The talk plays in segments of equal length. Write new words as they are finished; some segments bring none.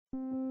No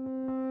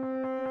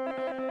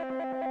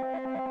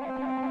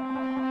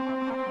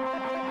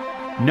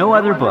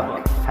other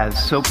book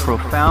has so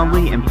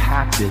profoundly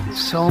impacted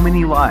so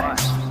many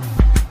lives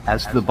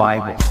as the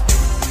Bible.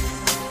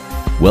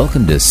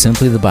 Welcome to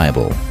Simply the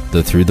Bible,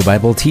 the Through the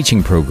Bible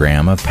teaching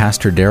program of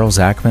Pastor Daryl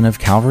Zachman of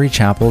Calvary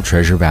Chapel,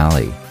 Treasure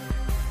Valley.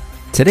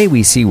 Today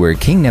we see where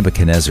King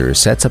Nebuchadnezzar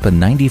sets up a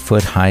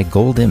 90-foot-high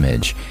gold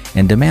image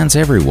and demands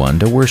everyone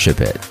to worship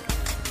it.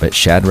 But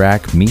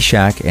Shadrach,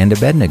 Meshach, and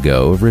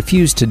Abednego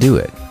refuse to do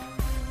it.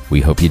 We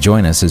hope you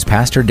join us as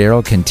Pastor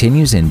Daryl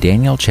continues in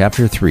Daniel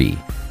chapter 3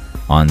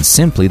 on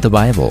Simply the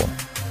Bible.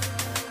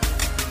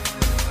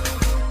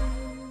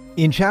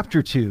 In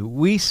chapter 2,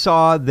 we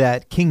saw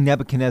that King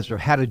Nebuchadnezzar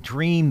had a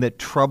dream that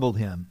troubled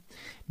him.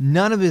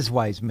 None of his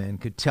wise men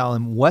could tell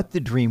him what the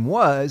dream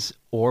was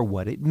or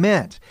what it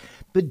meant.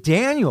 But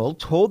Daniel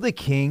told the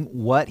king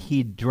what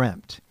he'd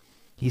dreamt.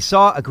 He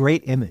saw a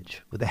great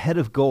image with a head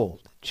of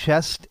gold,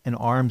 chest and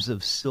arms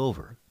of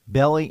silver,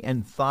 belly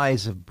and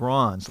thighs of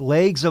bronze,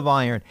 legs of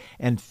iron,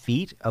 and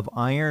feet of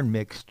iron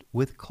mixed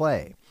with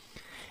clay.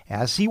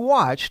 As he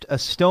watched, a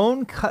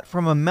stone cut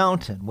from a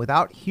mountain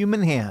without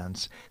human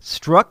hands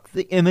struck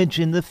the image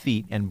in the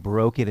feet and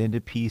broke it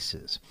into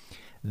pieces.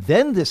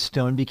 Then this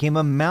stone became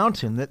a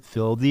mountain that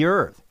filled the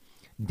earth.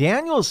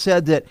 Daniel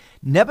said that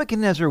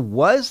Nebuchadnezzar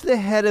was the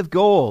head of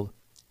gold.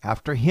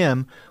 After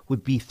him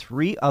would be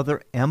 3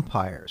 other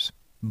empires.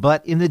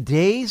 But in the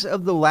days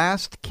of the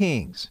last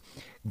kings,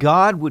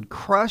 God would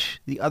crush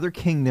the other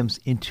kingdoms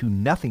into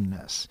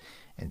nothingness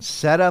and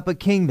set up a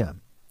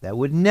kingdom that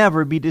would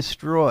never be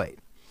destroyed.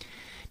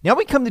 Now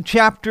we come to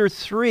chapter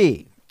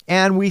 3,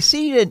 and we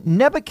see that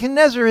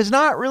Nebuchadnezzar has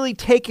not really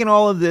taken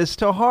all of this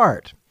to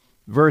heart.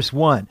 Verse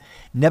 1,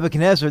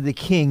 Nebuchadnezzar the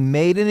king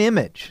made an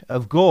image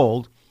of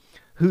gold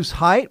whose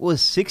height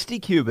was 60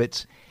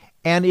 cubits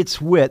and its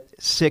width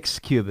 6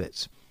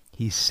 cubits.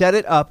 He set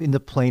it up in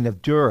the plain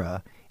of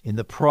Dura in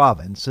the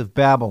province of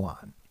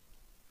Babylon.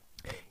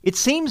 It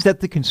seems that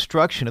the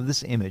construction of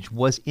this image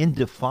was in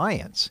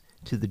defiance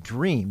to the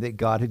dream that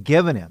God had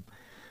given him.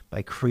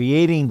 By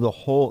creating the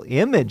whole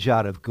image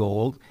out of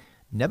gold,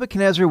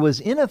 Nebuchadnezzar was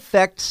in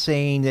effect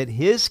saying that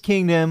his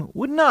kingdom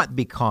would not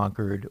be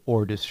conquered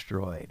or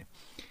destroyed.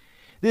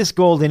 This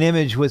golden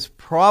image was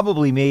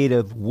probably made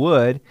of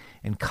wood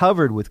and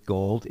covered with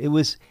gold. It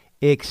was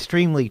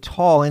extremely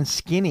tall and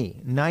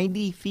skinny,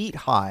 90 feet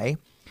high,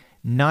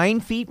 9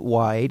 feet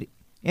wide,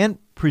 and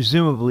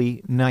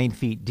presumably 9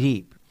 feet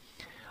deep.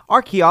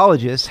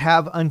 Archaeologists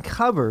have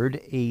uncovered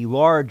a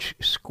large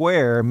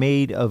square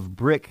made of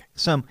brick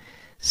some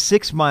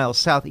 6 miles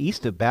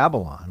southeast of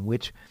Babylon,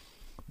 which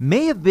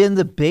may have been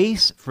the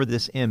base for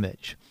this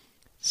image.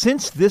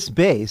 Since this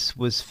base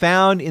was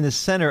found in the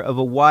center of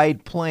a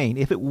wide plain,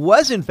 if it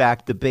was in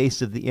fact the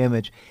base of the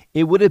image,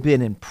 it would have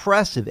been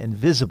impressive and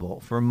visible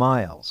for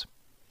miles.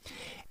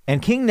 And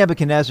King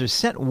Nebuchadnezzar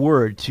sent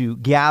word to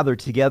gather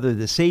together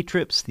the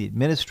satraps, the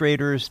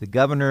administrators, the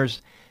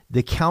governors,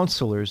 the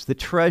counselors, the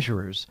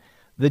treasurers,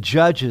 the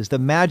judges, the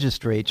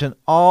magistrates, and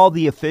all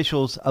the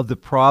officials of the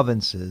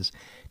provinces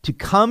to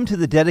come to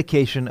the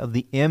dedication of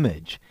the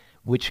image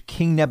which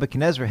King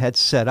Nebuchadnezzar had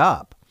set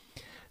up.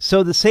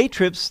 So the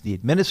satraps, the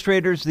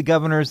administrators, the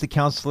governors, the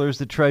counselors,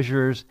 the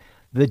treasurers,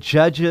 the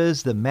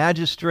judges, the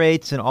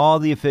magistrates, and all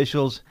the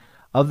officials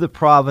of the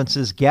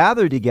provinces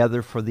gathered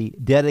together for the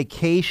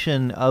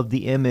dedication of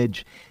the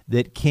image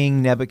that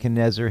King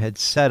Nebuchadnezzar had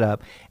set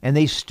up, and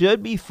they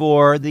stood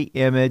before the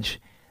image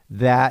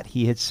that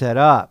he had set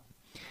up.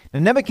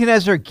 Now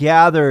Nebuchadnezzar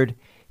gathered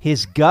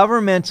his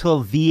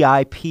governmental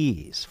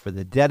VIPs for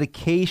the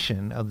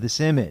dedication of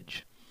this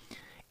image.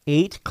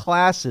 8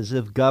 classes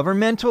of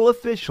governmental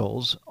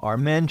officials are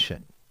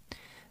mentioned.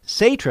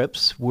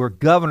 Satraps were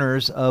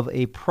governors of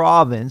a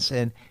province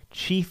and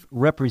chief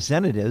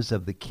representatives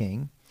of the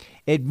king.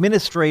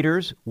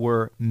 Administrators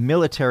were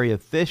military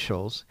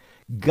officials.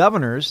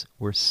 Governors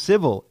were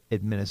civil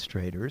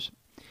administrators.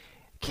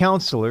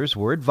 Counselors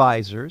were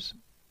advisors.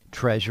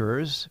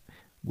 Treasurers,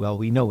 well,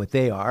 we know what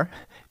they are.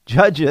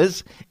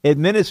 Judges,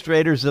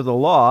 administrators of the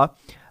law.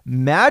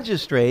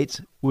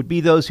 Magistrates would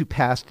be those who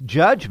passed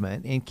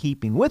judgment in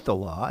keeping with the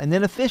law. And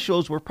then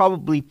officials were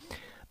probably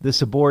the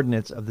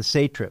subordinates of the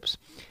satraps.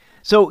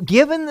 So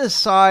given the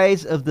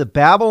size of the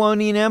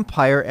Babylonian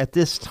Empire at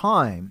this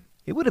time,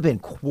 it would have been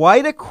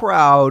quite a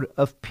crowd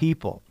of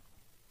people.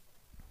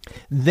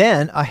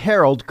 Then a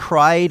herald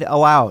cried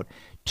aloud,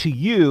 "To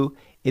you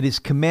it is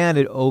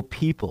commanded, O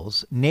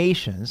peoples,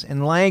 nations,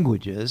 and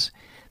languages,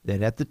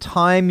 that at the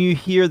time you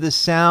hear the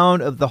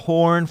sound of the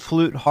horn,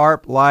 flute,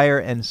 harp, lyre,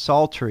 and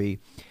psaltery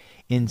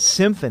in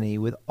symphony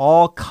with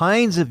all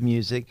kinds of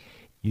music,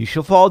 you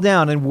shall fall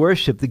down and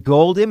worship the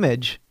gold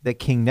image that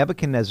King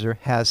Nebuchadnezzar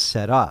has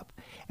set up.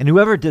 And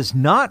whoever does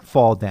not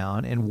fall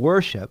down and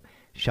worship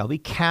shall be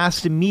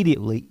cast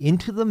immediately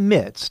into the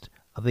midst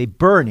of a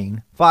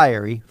burning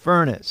fiery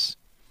furnace."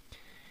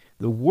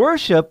 The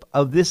worship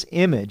of this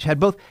image had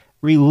both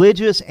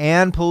religious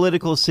and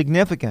political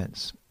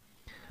significance.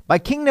 By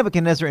King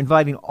Nebuchadnezzar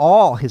inviting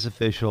all his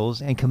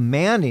officials and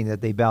commanding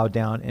that they bow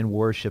down and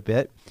worship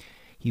it,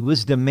 He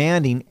was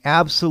demanding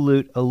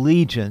absolute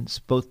allegiance,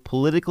 both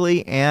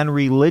politically and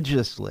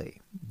religiously.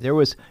 There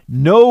was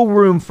no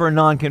room for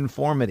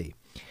nonconformity.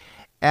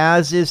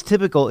 As is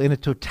typical in a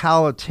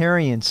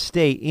totalitarian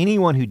state,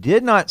 anyone who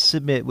did not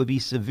submit would be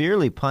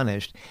severely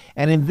punished,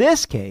 and in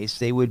this case,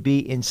 they would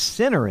be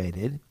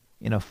incinerated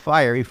in a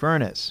fiery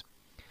furnace.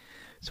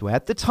 So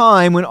at the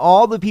time when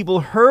all the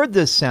people heard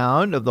the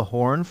sound of the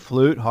horn,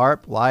 flute,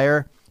 harp,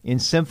 lyre, in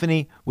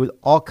symphony with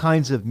all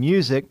kinds of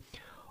music,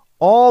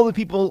 all the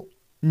people,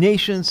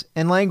 nations,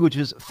 and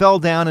languages fell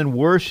down and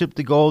worshiped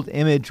the gold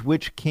image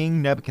which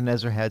King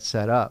Nebuchadnezzar had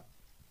set up.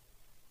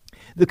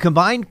 The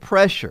combined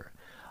pressure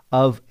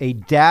of a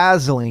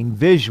dazzling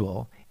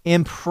visual,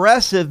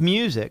 impressive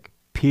music,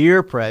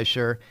 peer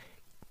pressure,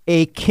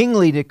 a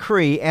kingly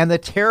decree, and the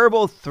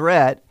terrible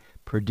threat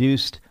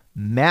produced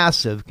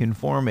massive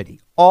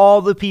conformity.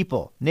 All the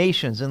people,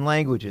 nations, and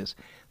languages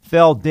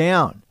fell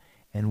down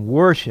and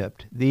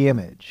worshiped the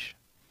image.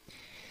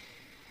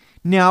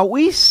 Now,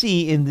 we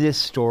see in this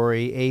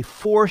story a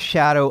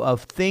foreshadow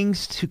of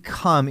things to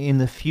come in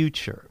the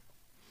future.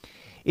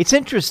 It's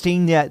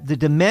interesting that the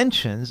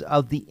dimensions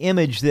of the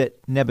image that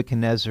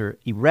Nebuchadnezzar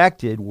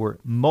erected were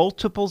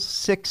multiple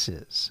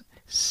sixes.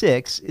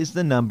 6 is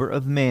the number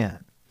of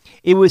man.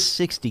 It was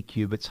 60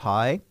 cubits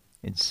high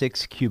and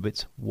 6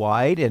 cubits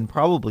wide and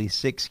probably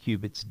 6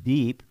 cubits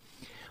deep.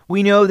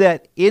 We know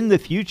that in the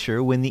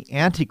future, when the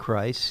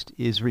Antichrist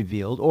is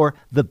revealed, or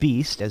the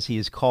beast as he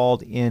is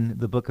called in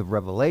the book of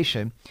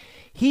Revelation,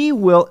 he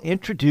will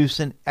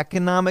introduce an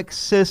economic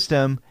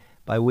system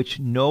by which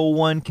no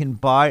one can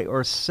buy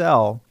or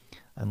sell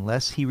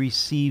unless he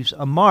receives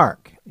a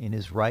mark in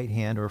his right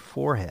hand or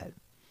forehead.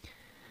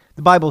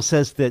 The Bible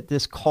says that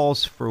this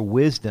calls for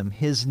wisdom.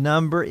 His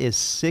number is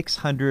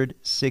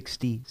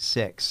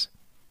 666.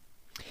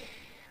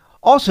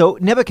 Also,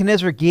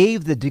 Nebuchadnezzar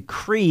gave the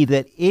decree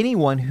that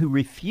anyone who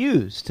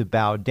refused to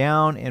bow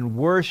down and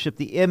worship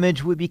the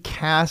image would be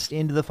cast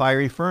into the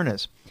fiery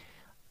furnace.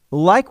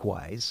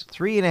 Likewise,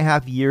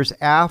 3.5 years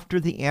after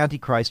the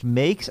Antichrist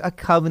makes a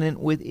covenant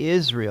with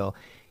Israel,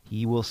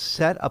 he will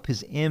set up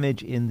his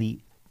image in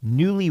the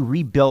newly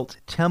rebuilt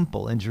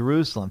temple in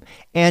Jerusalem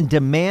and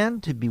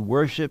demand to be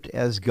worshipped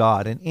as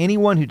God. And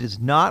anyone who does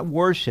not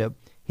worship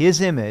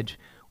his image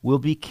will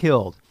be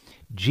killed.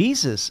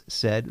 Jesus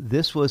said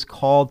this was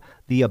called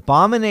the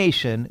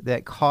abomination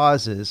that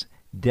causes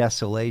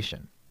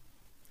desolation.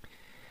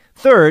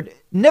 Third,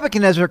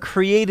 Nebuchadnezzar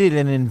created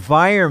an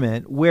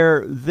environment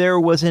where there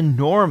was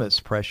enormous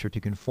pressure to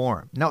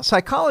conform. Now,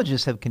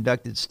 psychologists have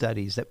conducted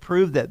studies that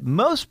prove that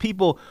most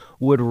people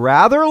would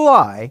rather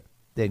lie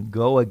than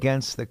go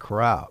against the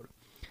crowd.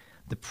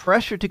 The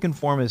pressure to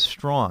conform is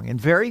strong, and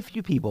very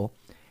few people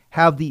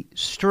have the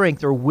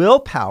strength or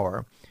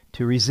willpower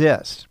to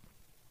resist.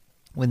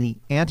 When the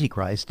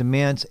Antichrist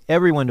demands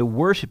everyone to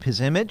worship his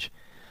image,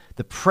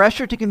 the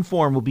pressure to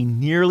conform will be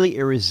nearly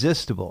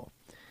irresistible.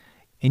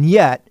 And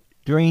yet,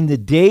 during the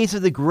days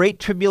of the Great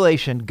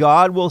Tribulation,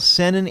 God will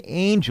send an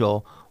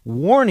angel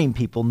warning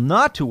people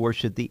not to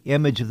worship the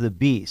image of the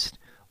beast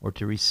or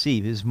to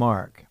receive his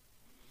mark.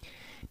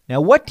 Now,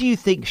 what do you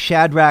think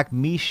Shadrach,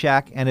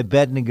 Meshach, and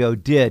Abednego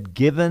did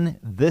given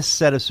this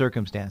set of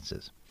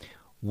circumstances?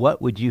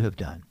 What would you have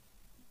done?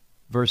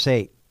 Verse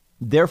 8,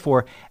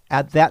 therefore,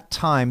 at that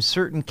time,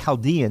 certain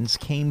Chaldeans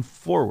came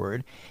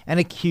forward and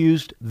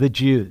accused the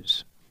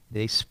Jews.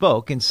 They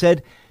spoke and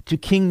said to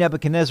King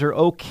Nebuchadnezzar,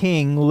 O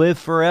king, live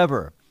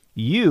forever.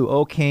 You,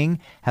 O king,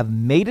 have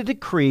made a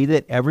decree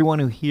that everyone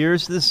who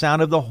hears the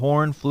sound of the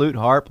horn, flute,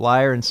 harp,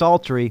 lyre, and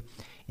psaltery,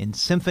 in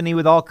symphony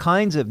with all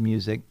kinds of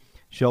music,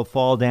 shall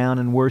fall down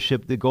and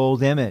worship the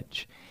gold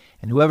image.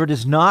 And whoever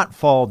does not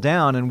fall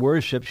down and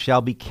worship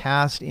shall be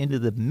cast into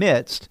the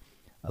midst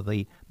of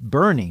a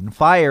burning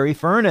fiery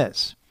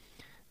furnace.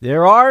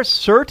 There are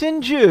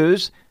certain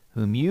Jews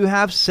whom you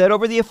have set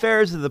over the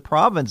affairs of the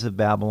province of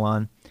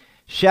Babylon,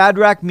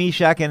 Shadrach,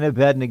 Meshach, and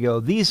Abednego.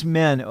 These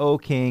men, O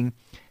king,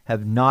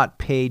 have not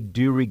paid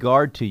due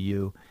regard to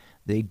you.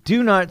 They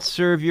do not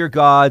serve your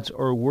gods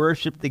or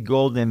worship the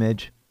gold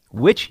image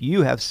which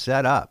you have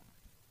set up.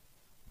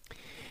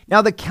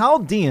 Now the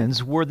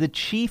Chaldeans were the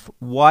chief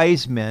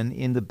wise men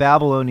in the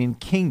Babylonian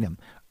kingdom.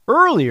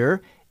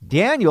 Earlier,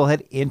 Daniel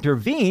had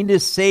intervened to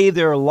save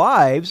their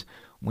lives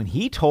when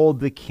he told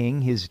the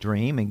king his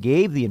dream and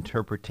gave the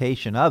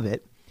interpretation of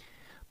it.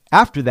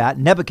 After that,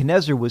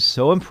 Nebuchadnezzar was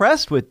so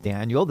impressed with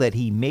Daniel that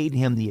he made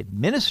him the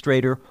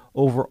administrator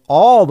over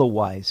all the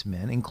wise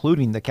men,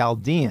 including the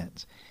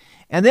Chaldeans.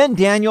 And then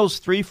Daniel's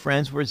 3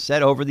 friends were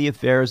set over the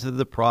affairs of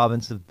the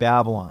province of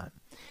Babylon.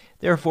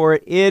 Therefore,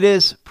 it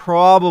is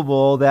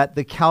probable that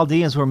the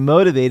Chaldeans were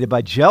motivated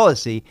by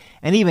jealousy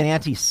and even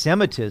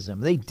anti-Semitism.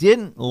 They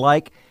didn't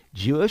like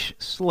Jewish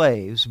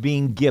slaves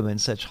being given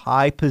such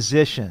high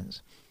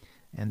positions,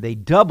 and they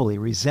doubly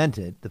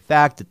resented the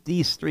fact that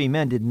these 3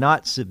 men did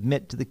not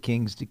submit to the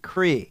king's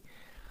decree.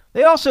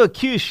 They also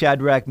accused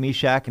Shadrach,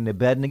 Meshach, and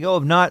Abednego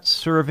of not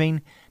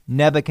serving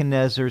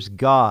Nebuchadnezzar's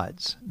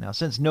gods. Now,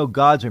 since no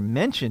gods are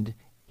mentioned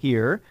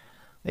here,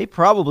 They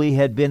probably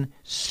had been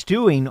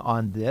stewing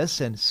on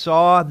this and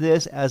saw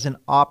this as an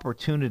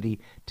opportunity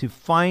to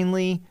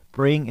finally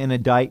bring an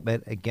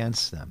indictment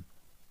against them.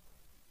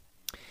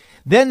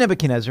 Then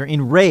Nebuchadnezzar,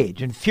 in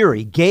rage and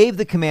fury, gave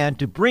the command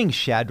to bring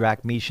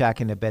Shadrach, Meshach,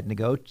 and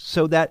Abednego,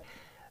 so that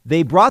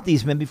they brought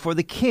these men before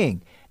the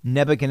king.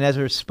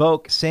 Nebuchadnezzar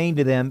spoke, saying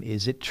to them,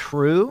 "Is it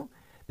true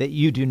that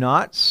you do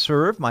not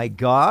serve my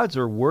gods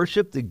or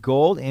worship the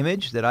gold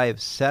image that I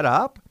have set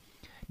up?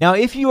 Now,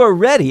 if you are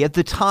ready at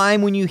the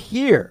time when you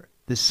hear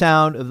the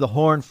sound of the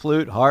horn,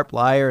 flute, harp,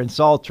 lyre, and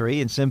psaltery,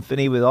 and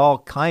symphony with all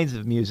kinds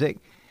of music,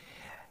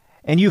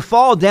 and you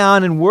fall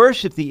down and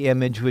worship the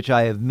image which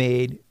I have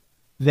made,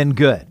 then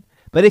good.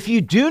 But if you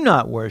do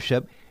not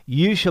worship,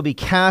 you shall be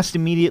cast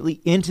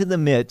immediately into the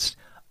midst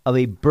of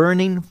a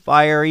burning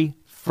fiery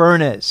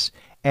furnace.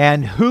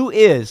 And who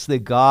is the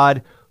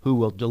God who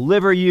will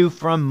deliver you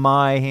from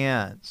my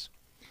hands?"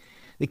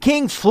 The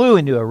king flew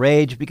into a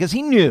rage because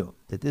he knew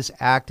that this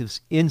act of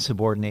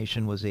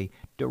insubordination was a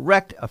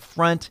direct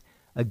affront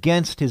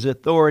against his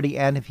authority,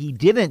 and if he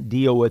didn't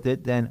deal with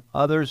it, then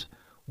others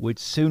would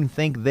soon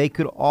think they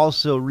could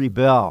also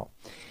rebel.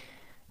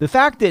 The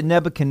fact that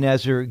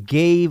Nebuchadnezzar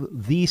gave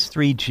these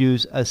three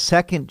Jews a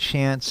second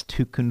chance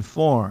to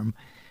conform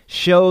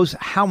shows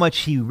how much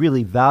he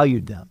really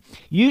valued them.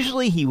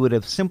 Usually he would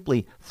have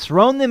simply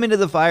thrown them into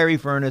the fiery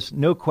furnace,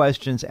 no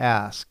questions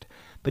asked.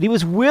 But he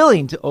was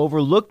willing to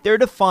overlook their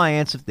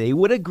defiance if they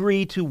would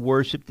agree to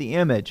worship the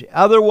image.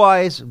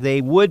 Otherwise, they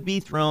would be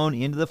thrown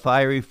into the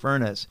fiery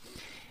furnace.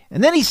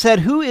 And then he said,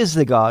 "Who is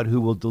the God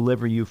who will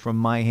deliver you from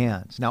my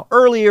hands?" Now,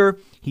 earlier,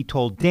 he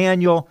told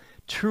Daniel,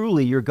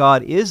 "Truly, your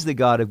God is the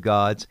God of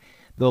gods,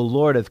 the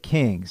Lord of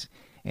kings."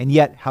 And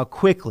yet, how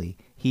quickly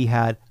he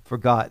had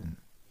forgotten.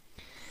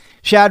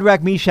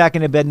 Shadrach, Meshach,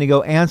 and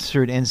Abednego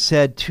answered and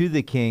said to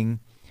the king,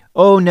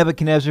 "O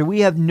Nebuchadnezzar,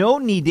 we have no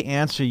need to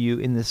answer you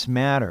in this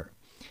matter.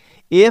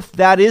 If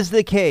that is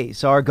the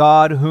case, our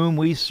God whom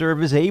we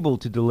serve is able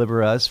to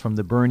deliver us from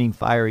the burning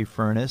fiery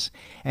furnace,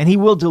 and he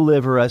will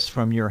deliver us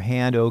from your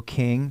hand, O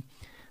king.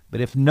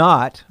 But if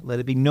not, let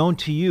it be known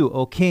to you,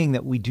 O king,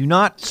 that we do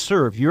not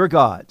serve your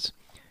gods,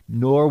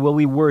 nor will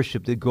we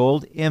worship the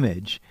gold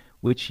image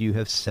which you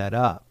have set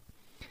up."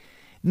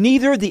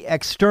 Neither the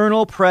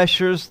external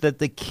pressures that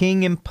the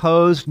king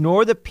imposed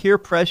nor the peer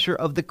pressure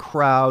of the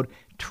crowd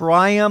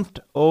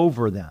triumphed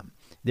over them.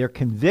 Their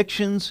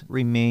convictions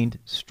remained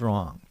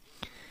strong.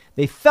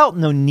 They felt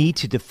no need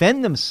to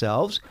defend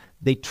themselves.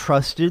 They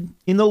trusted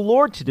in the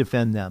Lord to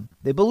defend them.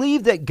 They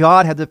believed that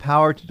God had the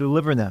power to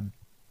deliver them.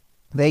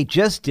 They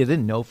just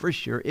didn't know for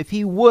sure if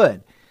he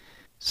would.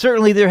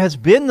 Certainly there has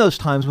been those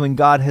times when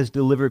God has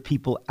delivered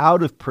people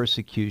out of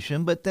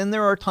persecution, but then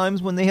there are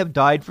times when they have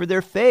died for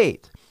their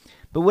faith.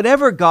 But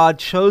whatever God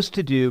chose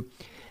to do,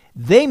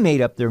 they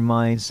made up their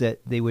minds that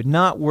they would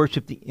not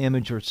worship the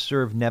image or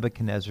serve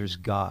Nebuchadnezzar's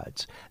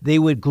gods. They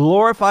would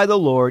glorify the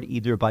Lord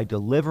either by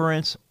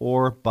deliverance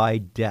or by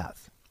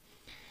death.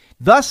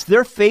 Thus,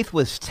 their faith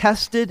was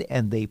tested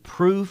and they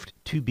proved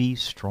to be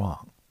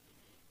strong.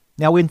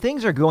 Now, when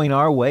things are going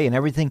our way and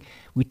everything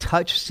we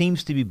touch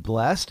seems to be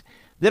blessed,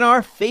 then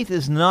our faith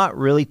is not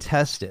really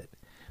tested.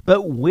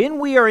 But when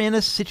we are in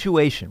a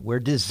situation where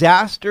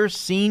disaster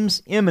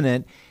seems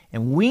imminent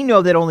and we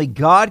know that only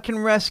God can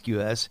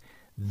rescue us,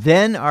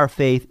 then our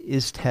faith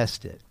is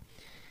tested.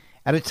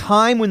 At a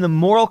time when the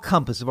moral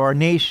compass of our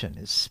nation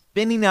is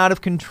spinning out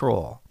of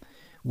control,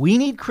 we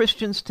need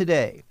Christians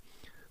today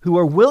who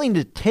are willing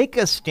to take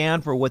a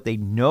stand for what they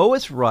know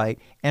is right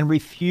and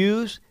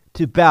refuse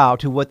to bow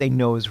to what they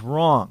know is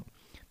wrong.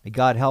 May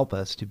God help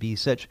us to be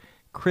such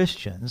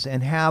Christians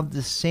and have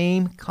the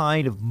same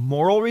kind of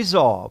moral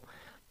resolve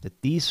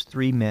that these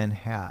three men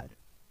had.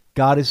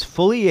 God is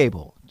fully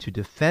able to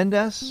defend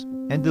us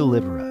and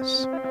deliver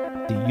us.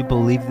 Do you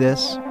believe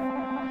this?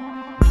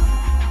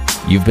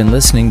 You've been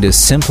listening to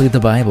Simply the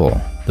Bible,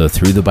 the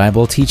Through the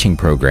Bible teaching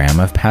program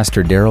of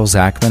Pastor Daryl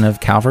Zachman of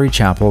Calvary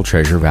Chapel,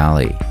 Treasure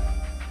Valley.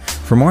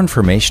 For more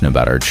information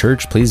about our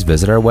church, please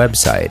visit our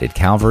website at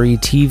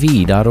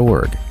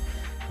calvarytv.org.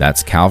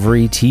 That's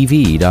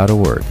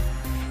calvarytv.org.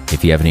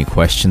 If you have any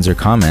questions or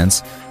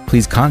comments,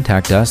 please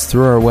contact us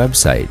through our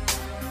website.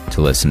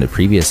 To listen to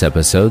previous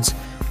episodes,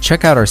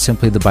 check out our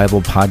Simply the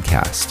Bible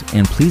podcast,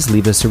 and please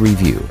leave us a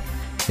review.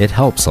 It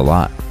helps a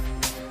lot.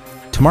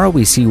 Tomorrow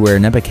we see where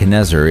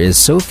Nebuchadnezzar is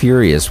so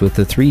furious with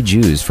the three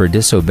Jews for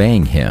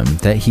disobeying him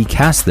that he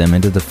casts them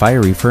into the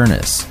fiery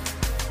furnace.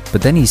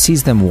 But then he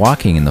sees them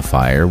walking in the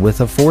fire with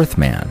a fourth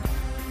man.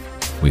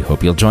 We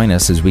hope you'll join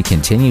us as we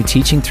continue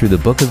teaching through the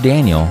book of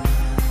Daniel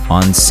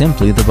on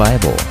Simply the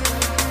Bible.